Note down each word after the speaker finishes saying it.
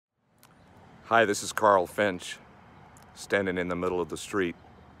Hi, this is Carl Finch, standing in the middle of the street,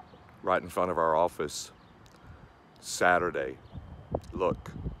 right in front of our office. Saturday.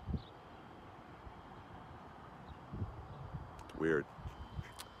 Look. Weird.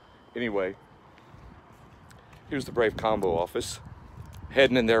 Anyway, here's the Brave Combo office.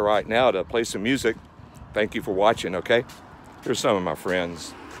 Heading in there right now to play some music. Thank you for watching, okay? Here's some of my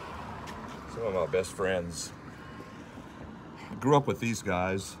friends. Some of my best friends. I grew up with these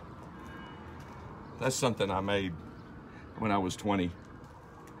guys. That's something I made when I was 20.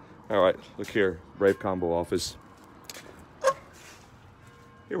 All right, look here, Brave Combo office.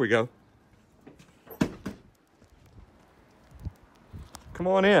 Here we go. Come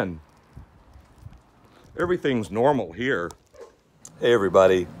on in. Everything's normal here. Hey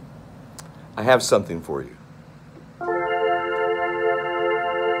everybody, I have something for you.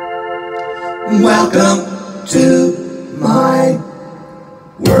 Welcome to my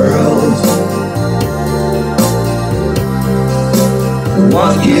world.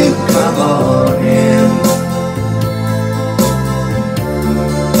 Won't you come on in?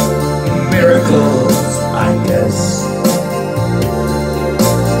 Miracles, I guess,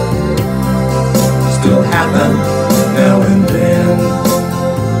 still happen now and then.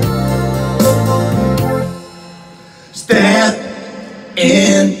 Step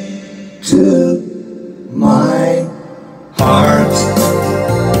into my heart.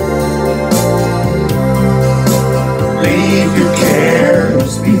 Leave your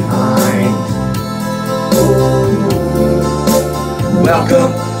cares behind.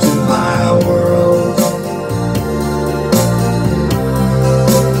 Welcome to my world,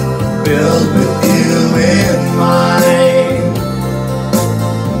 filled with you in mind.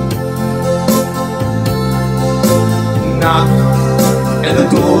 Knock and the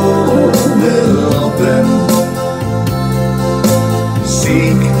door will open.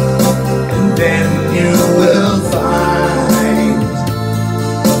 Seek and then you will find.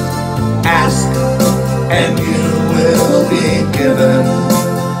 Ask and you will be given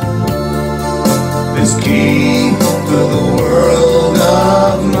this key to the world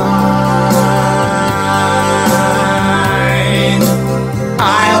of mine.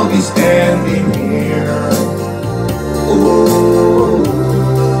 I'll be standing here, ooh,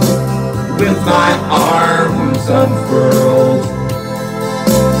 with my arms unfurled,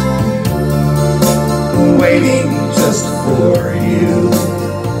 waiting just for you.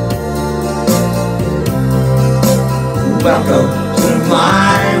 Welcome to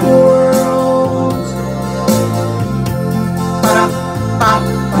my world.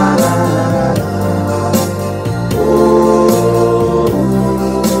 Ba-da-ba-ba-da-da-da. Oh,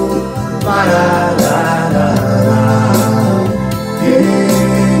 ba-da-da-da-da. Yeah,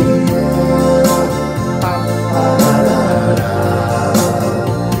 ba-ba-da-da-da.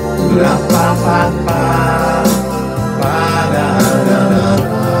 La-ba-ba-ba.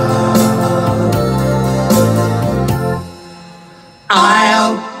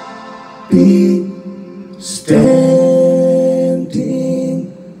 I'll be standing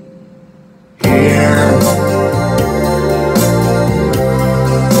here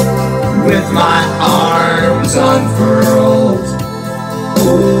with my arms unfurled,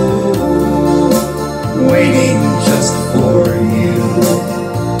 ooh, waiting just for you.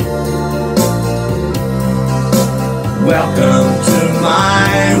 Welcome to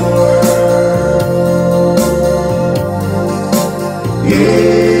my world.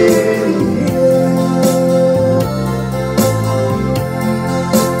 Yeah.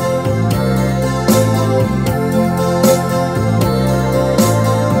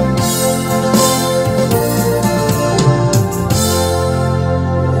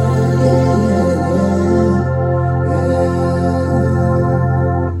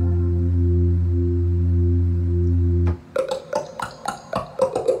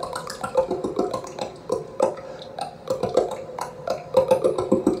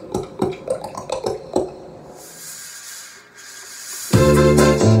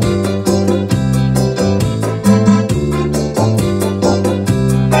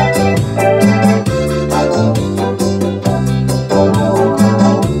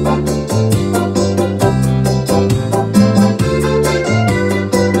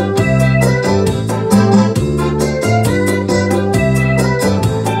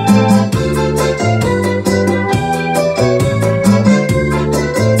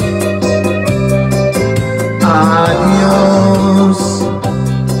 Adios.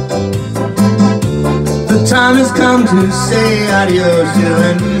 The time has come to say adios, you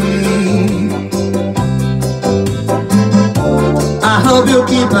and me. I hope you'll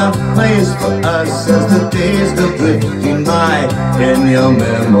keep a place for us as the days go drifting by in your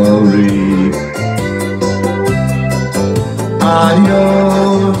memory.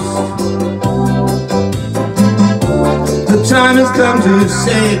 adios. The time has come to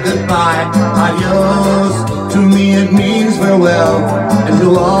say goodbye, adios. To me it means farewell, and to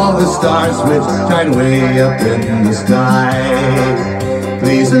all the stars which shine way up in the sky.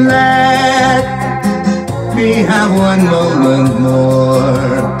 Please let me have one moment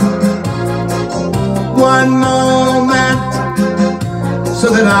more. One moment, so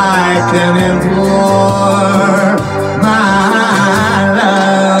that I can implore my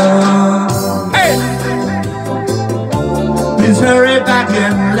love. Hey! Please hurry back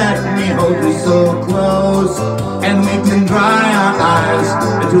and let me hold you so close, and we can dry our eyes,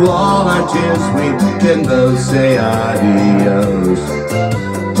 and to all our tears we can both say adios.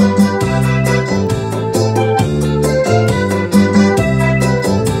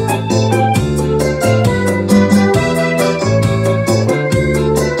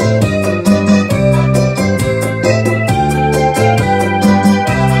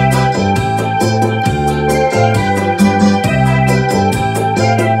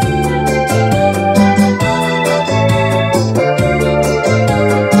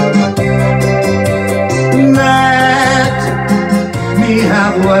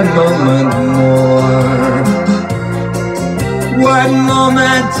 One moment more, one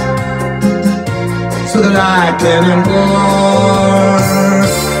moment, so that I can implore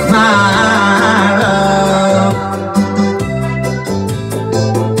my love.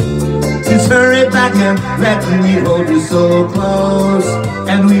 Just hurry back and let me hold you so close,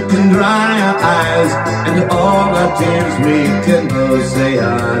 and we can dry our eyes, and to all our tears we can both say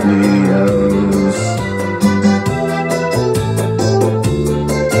adios.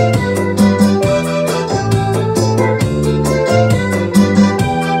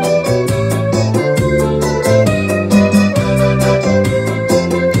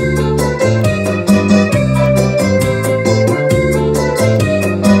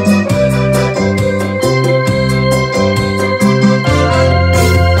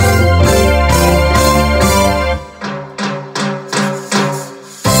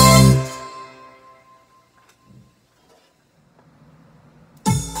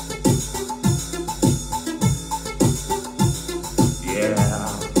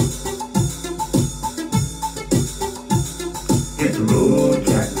 Hit the road,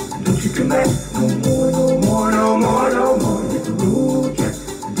 Jack, and don't you come back no more, no more, no more, no more. Hit the road, Jack,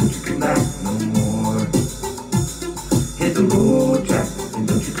 and don't you come back no more. Hit the road, Jack, and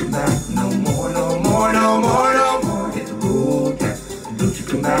don't you come back no more, no more, no more, no more. Hit the road, Jack, and don't you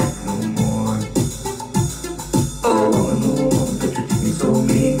come back no more. Oh, no, don't you treat me so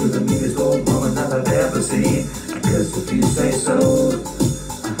mean, you're the meanest old woman that I've ever seen. I guess if you say so,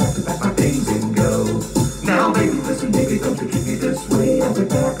 I have to pack my things and go. Now baby, listen, baby, don't you treat me this way. I'll be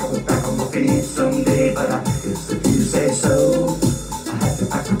back on my feet someday. But I guess if you say so, I have to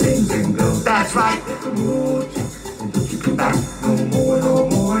pack my things and go. That's right, hit the road, Jack, and don't you come back no more, no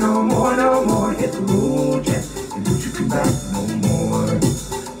more, no more, no more. Hit the road, Jack, and don't you come back no more.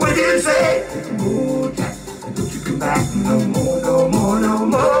 What did you say? Hit the road, Jack, and don't you come back no more, no more, no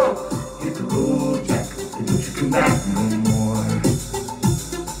more. Hit the road, Jack, and don't you come back no more.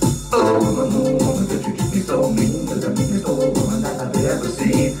 Oh, no, don't you treat me so mean, you're the meanest old woman that I've ever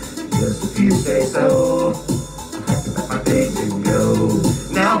seen. Just if you say so, I have to pack my things and go.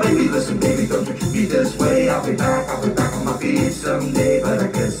 Now baby, listen, baby, don't you treat me this way. I'll be back on my feet someday. But I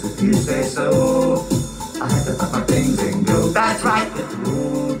guess if you say so, I have to pack my things and go. That's right, hit the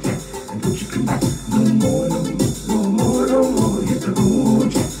road, Jack, and don't you come back no more, no more, no more, no more. Hit the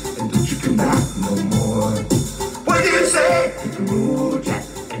road, Jack, and don't you come back no more. What do you say? Hit the road, Jack,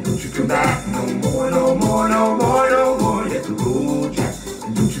 and don't you come back no more, no more, no more, no more. Hit the road, Jack,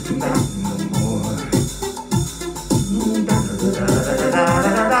 and don't you come back no more.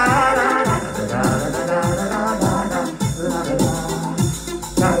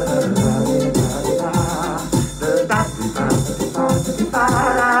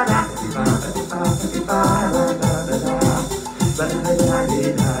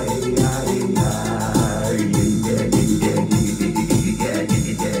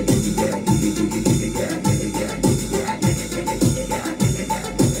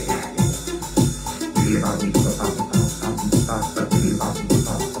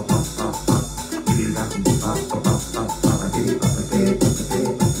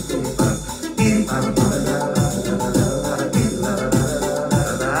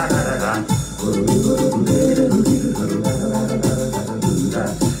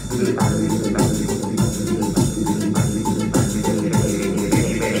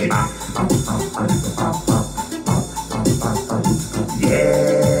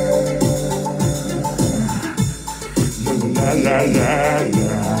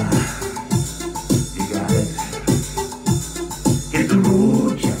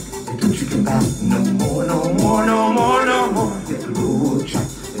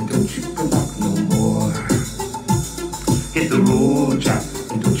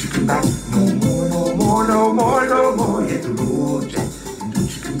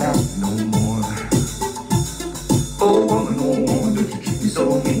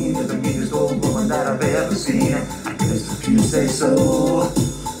 so mean, you're the meanest old woman that I've ever seen. I guess if you say so,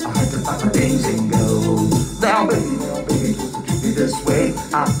 I had to pack my things and go. Now baby, don't treat me this way.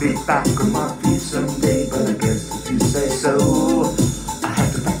 I'll be back on my feet someday. But I guess if you say so, I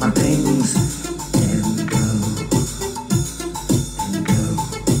have to pack my things and go. And go.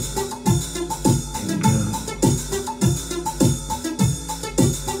 And go.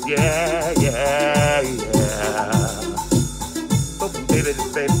 Yeah, yeah, yeah.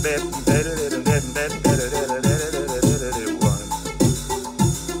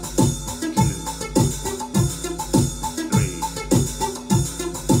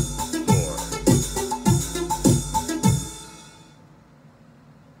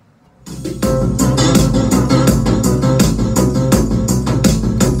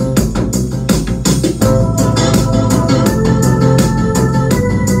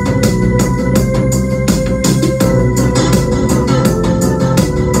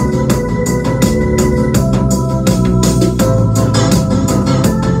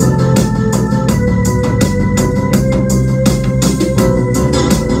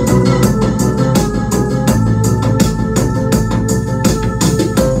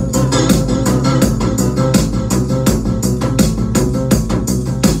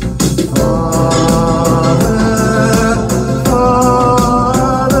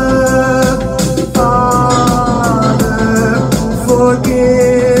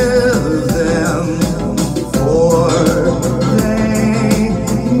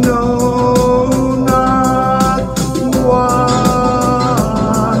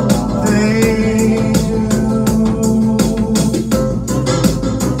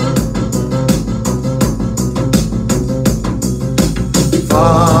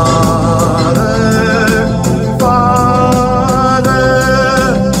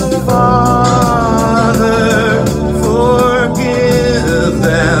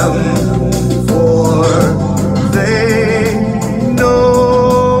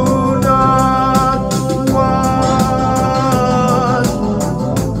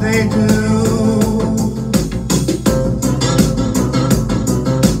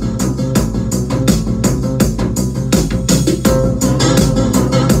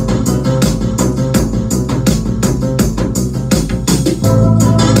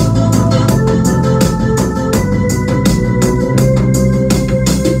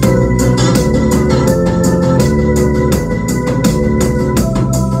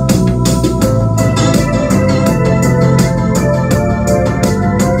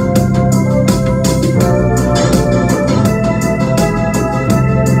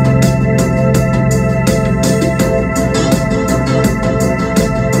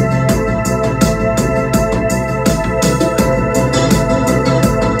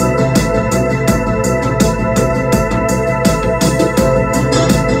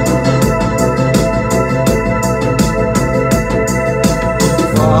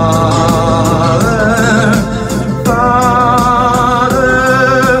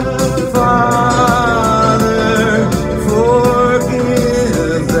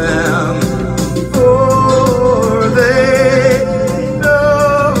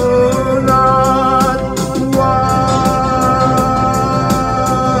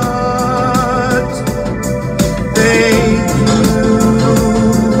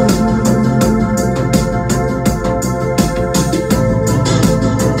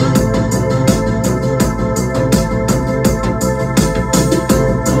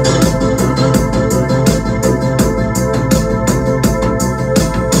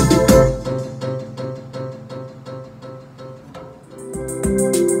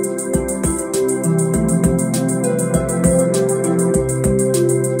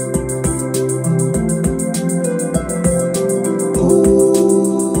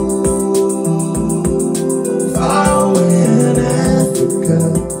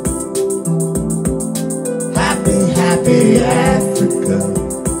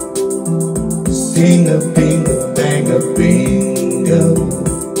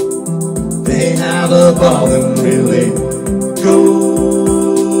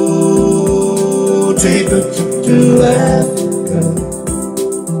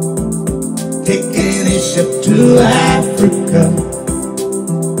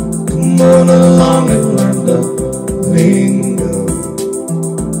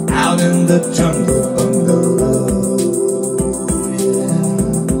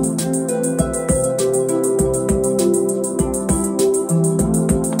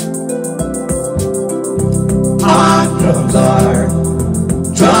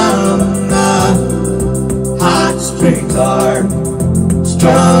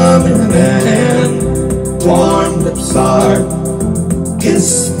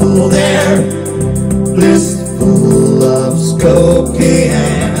 kissful there, blissful of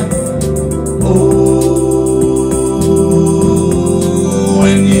Skokiaan. Oh,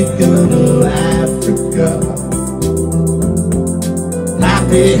 when you go to Africa,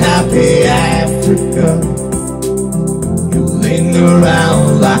 happy, happy Africa, you linger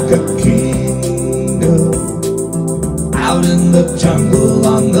around like a king out in the jungle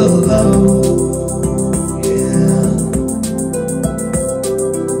on the low.